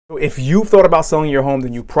If you've thought about selling your home,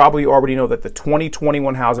 then you probably already know that the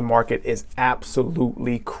 2021 housing market is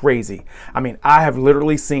absolutely crazy. I mean, I have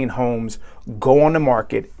literally seen homes go on the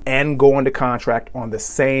market and go into contract on the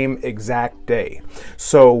same exact day.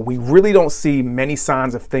 So we really don't see many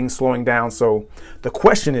signs of things slowing down. So the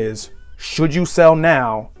question is, should you sell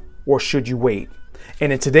now or should you wait?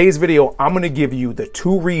 And in today's video, I'm going to give you the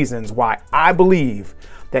 2 reasons why I believe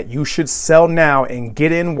that you should sell now and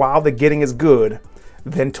get in while the getting is good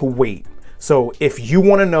than to wait. So if you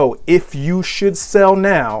want to know if you should sell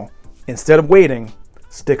now instead of waiting,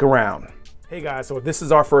 stick around. Hey guys, so if this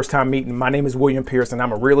is our first time meeting, my name is William Pierce and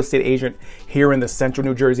I'm a real estate agent here in the central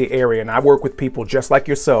New Jersey area, and I work with people just like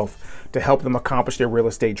yourself to help them accomplish their real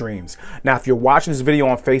estate dreams. Now, if you're watching this video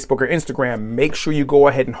on Facebook or Instagram, make sure you go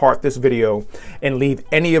ahead and heart this video and leave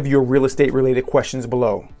any of your real estate related questions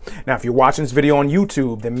below. Now, if you're watching this video on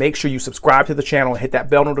YouTube, then make sure you subscribe to the channel and hit that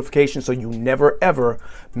bell notification so you never ever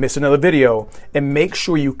miss another video, and make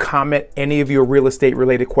sure you comment any of your real estate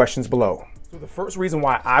related questions below. So the first reason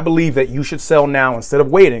why I believe that you should sell now instead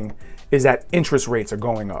of waiting is that interest rates are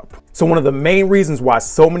going up. So one of the main reasons why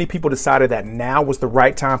so many people decided that now was the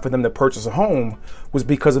right time for them to purchase a home was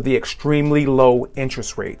because of the extremely low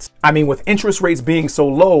interest rates. I mean, with interest rates being so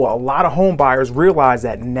low, a lot of home buyers realized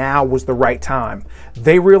that now was the right time.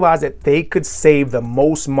 They realized that they could save the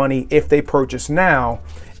most money if they purchase now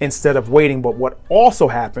instead of waiting. But what also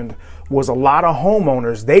happened was a lot of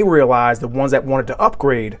homeowners, they realized, the ones that wanted to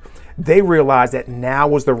upgrade, they realized that now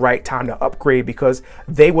was the right time to upgrade because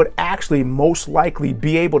they would actually most likely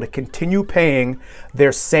be able to continue paying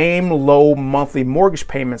their same low monthly mortgage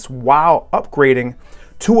payments while upgrading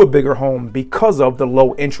to a bigger home because of the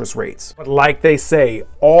low interest rates. But like they say,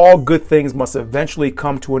 all good things must eventually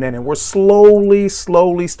come to an end, and we're slowly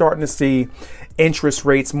starting to see interest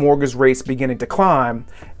rates, mortgage rates beginning to climb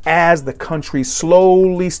as the country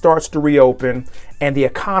slowly starts to reopen and the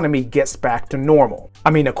economy gets back to normal. I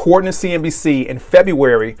mean, according to CNBC, in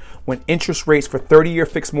February, when interest rates for 30-year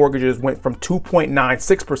fixed mortgages went from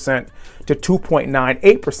 2.96% to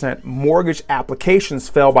 2.98%, mortgage applications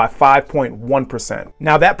fell by 5.1%.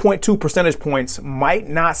 Now, that 0.2 percentage points might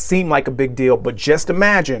not seem like a big deal, but just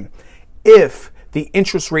imagine if the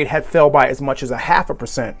interest rate had fell by as much as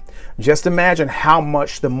 0.5%. Just imagine how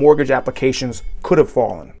much the mortgage applications could have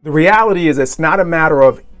fallen. The reality is it's not a matter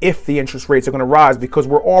of if the interest rates are going to rise, because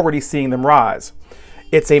we're already seeing them rise.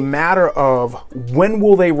 It's a matter of when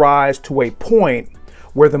will they rise to a point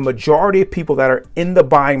where the majority of people that are in the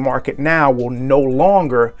buying market now will no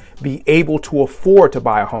longer be able to afford to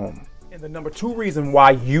buy a home. And the number 2 reason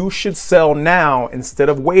why you should sell now instead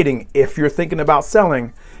of waiting if you're thinking about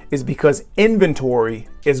selling is because inventory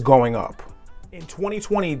is going up. In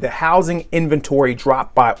 2020, the housing inventory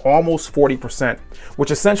dropped by almost 40%,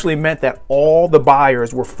 which essentially meant that all the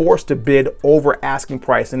buyers were forced to bid over asking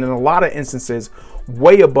price, and in a lot of instances,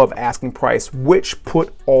 way above asking price, which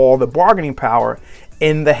put all the bargaining power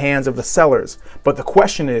in the hands of the sellers. But the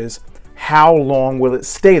question is, how long will it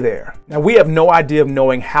stay there? Now, we have no idea of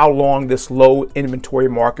knowing how long this low inventory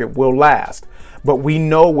market will last, but we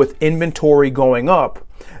know with inventory going up,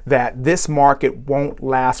 that this market won't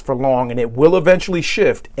last for long and it will eventually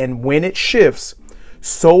shift. And when it shifts,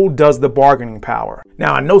 so does the bargaining power.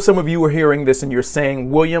 Now, I know some of you are hearing this and you're saying,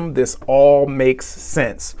 William, this all makes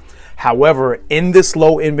sense. However, in this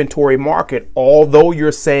low inventory market, although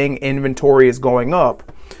you're saying inventory is going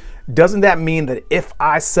up, doesn't that mean that if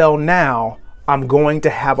I sell now, I'm going to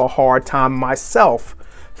have a hard time myself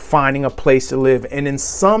finding a place to live? And in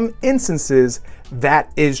some instances,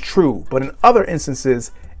 that is true, but in other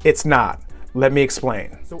instances, it's not. Let me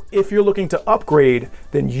explain. So if you're looking to upgrade,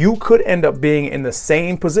 then you could end up being in the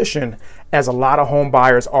same position as a lot of home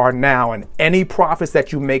buyers are now, and any profits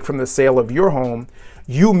that you make from the sale of your home,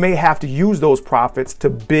 you may have to use those profits to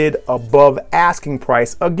bid above asking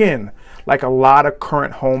price again, like a lot of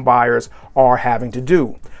current home buyers are having to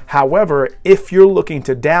do. However, if you're looking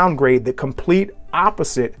to downgrade, the complete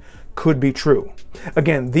opposite could be true.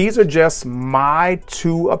 Again, these are just my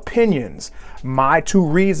 2 opinions, my 2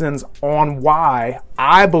 reasons on why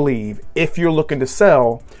I believe if you're looking to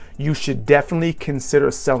sell, you should definitely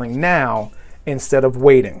consider selling now instead of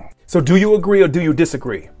waiting. So do you agree or do you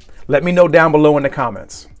disagree? Let me know down below in the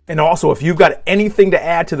comments. And also, if you've got anything to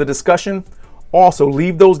add to the discussion, also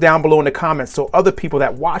leave those down below in the comments so other people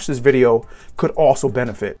that watch this video could also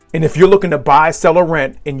benefit. And if you're looking to buy, sell, or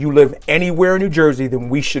rent and you live anywhere in New Jersey, then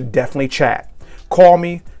we should definitely chat. Call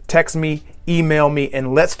me, text me, email me,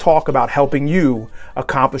 and let's talk about helping you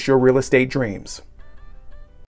accomplish your real estate dreams.